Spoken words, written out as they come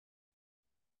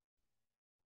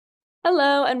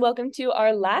Hello and welcome to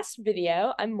our last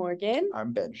video. I'm Morgan.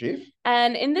 I'm Benji.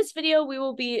 And in this video, we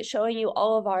will be showing you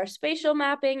all of our spatial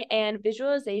mapping and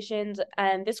visualizations,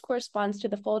 and this corresponds to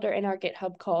the folder in our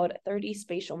GitHub called 30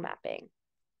 Spatial Mapping.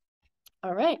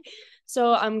 All right,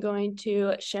 so I'm going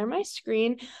to share my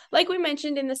screen. Like we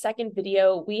mentioned in the second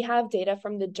video, we have data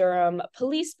from the Durham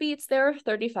police beats. There are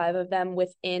 35 of them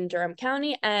within Durham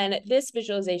County, and this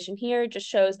visualization here just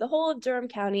shows the whole of Durham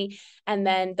County, and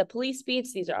then the police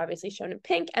beats, these are obviously shown in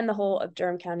pink, and the whole of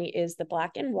Durham County is the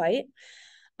black and white.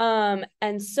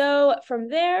 And so from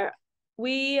there,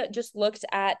 we just looked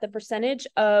at the percentage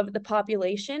of the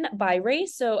population by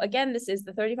race. So again, this is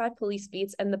the 35 police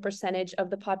beats and the percentage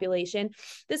of the population.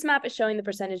 This map is showing the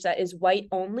percentage that is white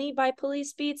only by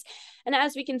police beats. And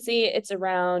as we can see, it's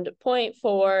around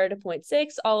 0.4 to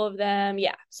 0.6, all of them.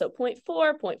 Yeah, so 0.4,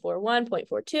 0.41,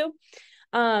 0.42.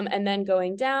 And then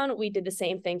going down, we did the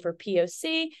same thing for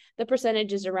POC. The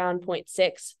percentage is around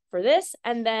 0.6 for this.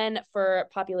 And then for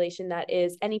population that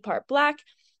is any part Black,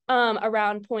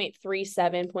 around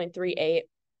 0.37, 0.38.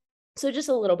 So just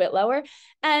a little bit lower.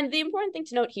 And the important thing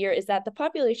to note here is that the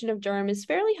population of Durham is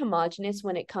fairly homogenous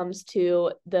when it comes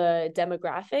to the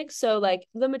demographics. So like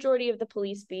the majority of the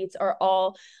police beats are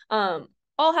all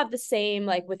have the same,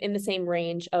 like within the same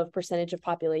range of percentage of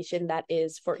population that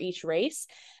is for each race.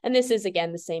 And this is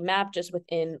again the same map, just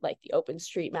within like the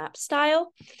OpenStreetMap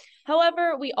style.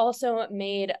 However, we also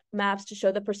made maps to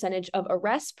show the percentage of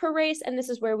arrests per race, and this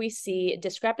is where we see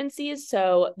discrepancies.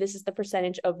 So this is the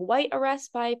percentage of white arrests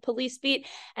by police beat,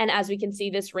 and as we can see,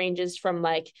 this ranges from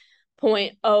like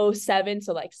 0.07,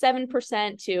 so like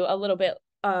 7%, to a little bit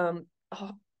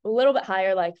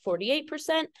higher, like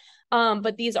 48%.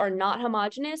 But these are not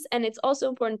homogenous, and it's also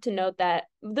important to note that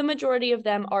the majority of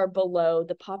them are below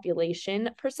the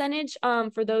population percentage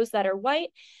for those that are white.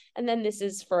 And then this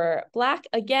is for Black,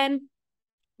 again,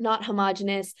 not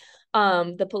homogenous.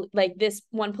 Like this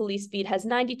one police beat has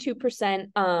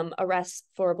 92% arrests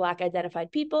for Black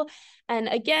identified people. And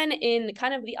again, in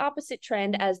kind of the opposite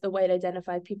trend as the white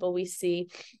identified people, we see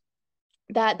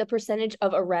that the percentage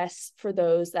of arrests for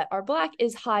those that are Black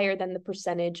is higher than the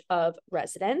percentage of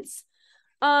residents.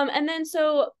 And then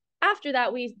so after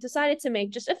that, we decided to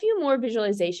make just a few more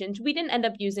visualizations. We didn't end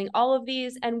up using all of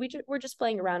these, and we're just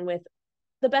playing around with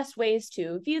the best ways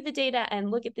to view the data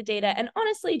and look at the data, and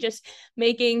honestly just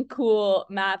making cool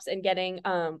maps and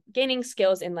gaining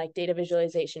skills in like data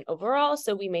visualization overall.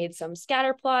 So we made some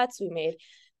scatter plots.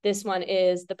 This one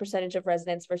is the percentage of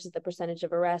residents versus the percentage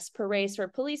of arrests per race or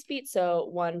police beat. So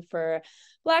one for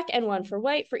Black and one for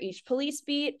white for each police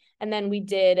beat. And then we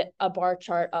did a bar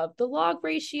chart of the log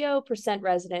ratio, percent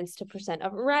residents to percent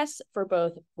of arrests for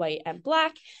both white and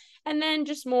Black. And then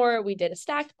just more, we did a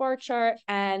stacked bar chart,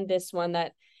 and this one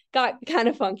that got kind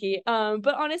of funky.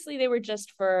 But honestly, they were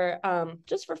just for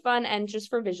fun and just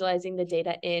for visualizing the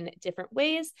data in different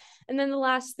ways. And then the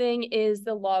last thing is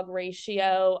the log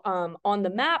ratio on the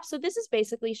map. So this is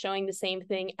basically showing the same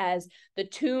thing as the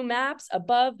two maps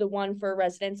above, the one for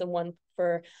residents and one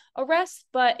for arrests,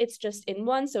 but it's just in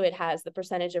one. So it has the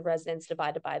percentage of residents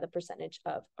divided by the percentage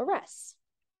of arrests.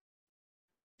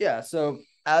 Yeah, so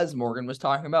as Morgan was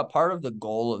talking about, part of the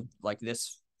goal of like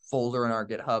this folder in our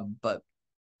GitHub, but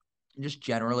just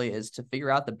generally, is to figure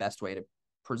out the best way to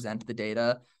present the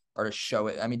data or to show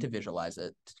it, to visualize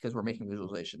it, because we're making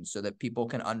visualizations so that people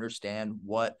can understand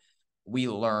what we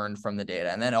learned from the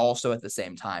data, and then also at the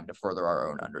same time to further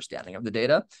our own understanding of the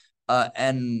data.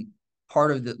 And part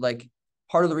of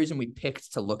the reason we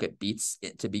picked to look at beats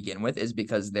to begin with is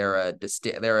because they're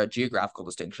a geographical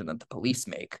distinction that the police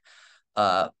make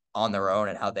on their own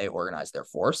and how they organize their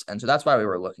force. And so that's why we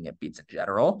were looking at beats in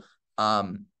general.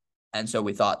 And so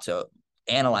we thought to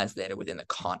analyze the data within the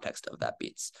context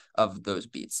of those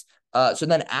beats. So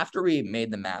then after we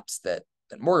made the maps that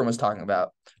Morgan was talking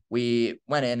about, we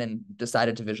went in and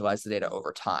decided to visualize the data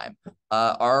over time.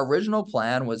 Our original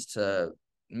plan was to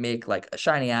make like a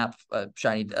Shiny app,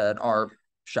 our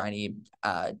Shiny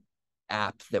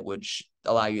app that would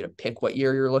allow you to pick what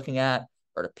year you're looking at,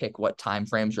 or to pick what time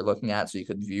frames you're looking at, so you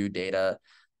could view data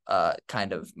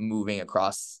kind of moving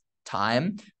across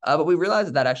time. But we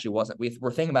realized that actually wasn't, we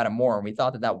were thinking about it more, and we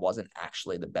thought that wasn't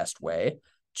actually the best way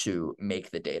to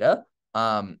make the data,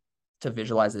 to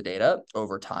visualize the data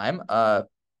over time.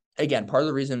 Again, part of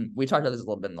the reason, we talked about this a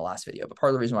little bit in the last video, but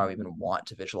part of the reason why we even want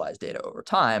to visualize data over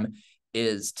time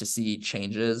is to see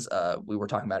changes. We were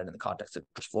talking about it in the context of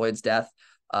George Floyd's death,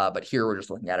 but here we're just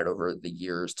looking at it over the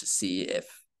years to see if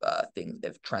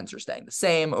trends are staying the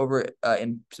same over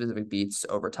in specific beats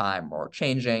over time or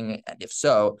changing, and if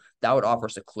so, that would offer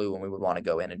us a clue when we would want to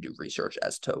go in and do research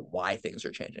as to why things are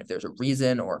changing, if there's a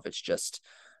reason or if it's just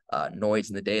noise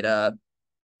in the data,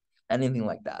 anything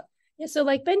like that. Yeah, so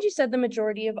like Benji said, the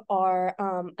majority of our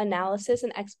analysis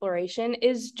and exploration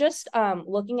is just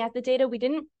looking at the data. We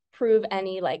didn't prove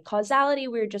any like causality.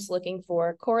 We were just looking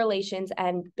for correlations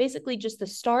and basically just the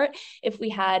start. If we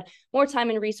had more time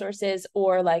and resources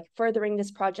or like furthering this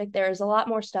project, there is a lot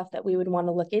more stuff that we would want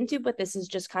to look into, but this is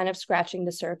just kind of scratching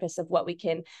the surface of what we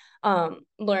can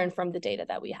learn from the data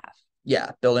that we have.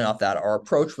 Yeah, building off that, our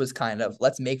approach was kind of,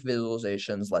 let's make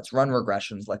visualizations, let's run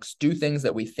regressions, let's do things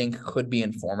that we think could be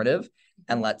informative,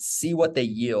 and let's see what they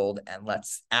yield, and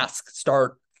let's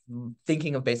start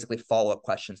thinking of basically follow-up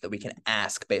questions that we can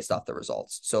ask based off the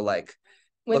results. So like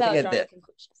without looking at this,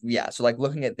 conclusions. Yeah, so like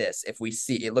looking at this, if we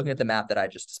see, looking at the map that I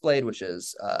just displayed, which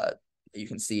is you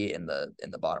can see in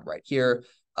the bottom right here,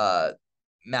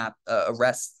 map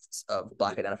arrests of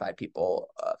Black identified people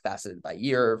faceted by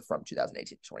year from 2018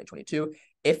 to 2022.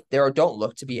 If there don't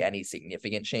look to be any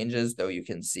significant changes, though you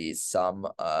can see some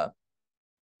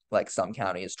like some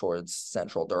counties towards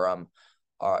central Durham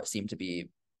seem to be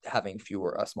having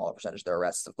a smaller percentage of their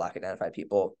arrests of Black identified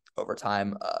people over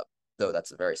time, though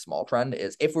that's a very small trend.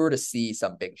 Is if we were to see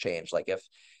some big change, like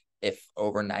if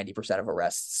over 90% of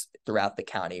arrests throughout the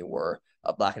county were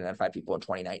of Black identified people in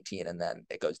 2019, and then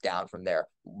it goes down from there,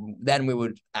 then we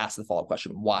would ask the follow-up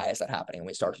question, why is that happening? And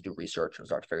we start to do research and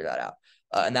start to figure that out.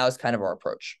 And that was kind of our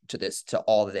approach to this, to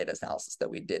all the data analysis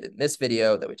that we did in this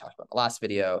video, that we talked about in the last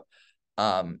video.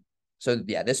 So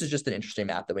yeah, this is just an interesting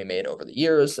map that we made over the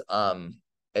years.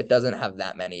 It doesn't have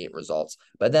that many results,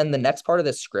 but then the next part of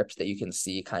this script that you can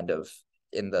see kind of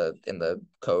in the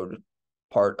code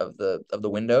part of the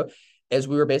window is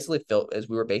we were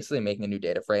basically making a new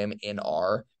data frame in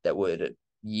R that would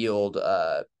yield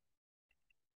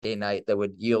day-night, that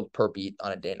would yield per beat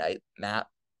on a day-night map,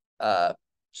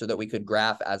 so that we could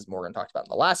graph, as Morgan talked about in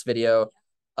the last video,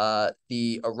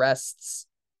 the arrests,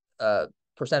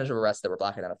 percentage of arrests that were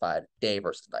Black identified day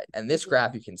versus night. And this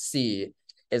graph you can see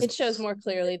is, it shows more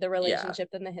clearly the relationship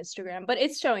than the histogram, but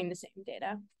it's showing the same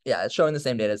data. Yeah, it's showing the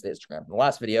same data as the histogram in the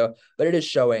last video, but it is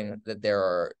showing that there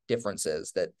are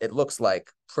differences, that it looks like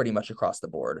pretty much across the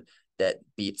board that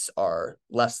beats are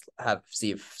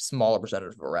see smaller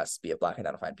percentage of arrests be of Black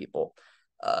identified people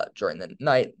during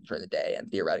the day,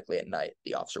 and theoretically at night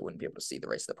the officer wouldn't be able to see the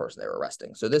race of the person they were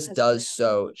arresting. So this does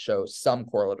show some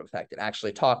correlative effect. And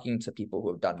actually, talking to people who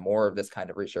have done more of this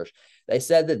kind of research, they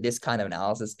said that this kind of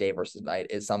analysis, day versus night,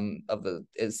 is some of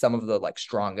the like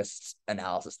strongest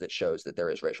analysis that shows that there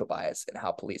is racial bias in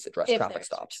how police address traffic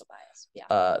stops.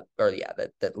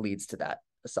 That leads to that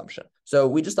assumption. So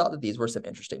we just thought that these were some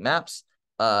interesting maps,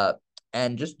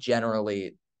 and just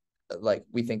generally, like,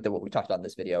 we think that what we talked about in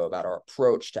this video about our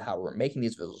approach to how we're making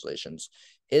these visualizations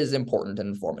is important and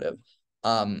informative.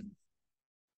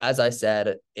 As I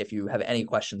said, if you have any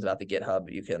questions about the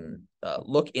GitHub, you can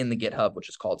look in the GitHub, which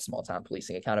is called Small Town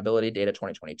Policing Accountability Data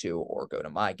 2022, or go to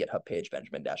my GitHub page,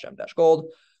 Benjamin-M-Gold,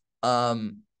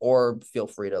 or feel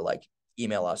free to like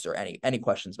email us or any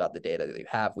questions about the data that you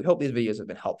have. We hope these videos have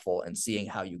been helpful in seeing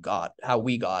how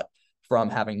we got from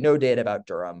having no data about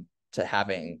Durham to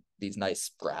having these nice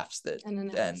graphs that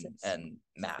and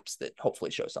maps that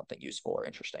hopefully show something useful or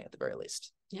interesting at the very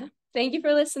least. Yeah. Thank you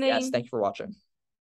for listening. Yes, thank you for watching.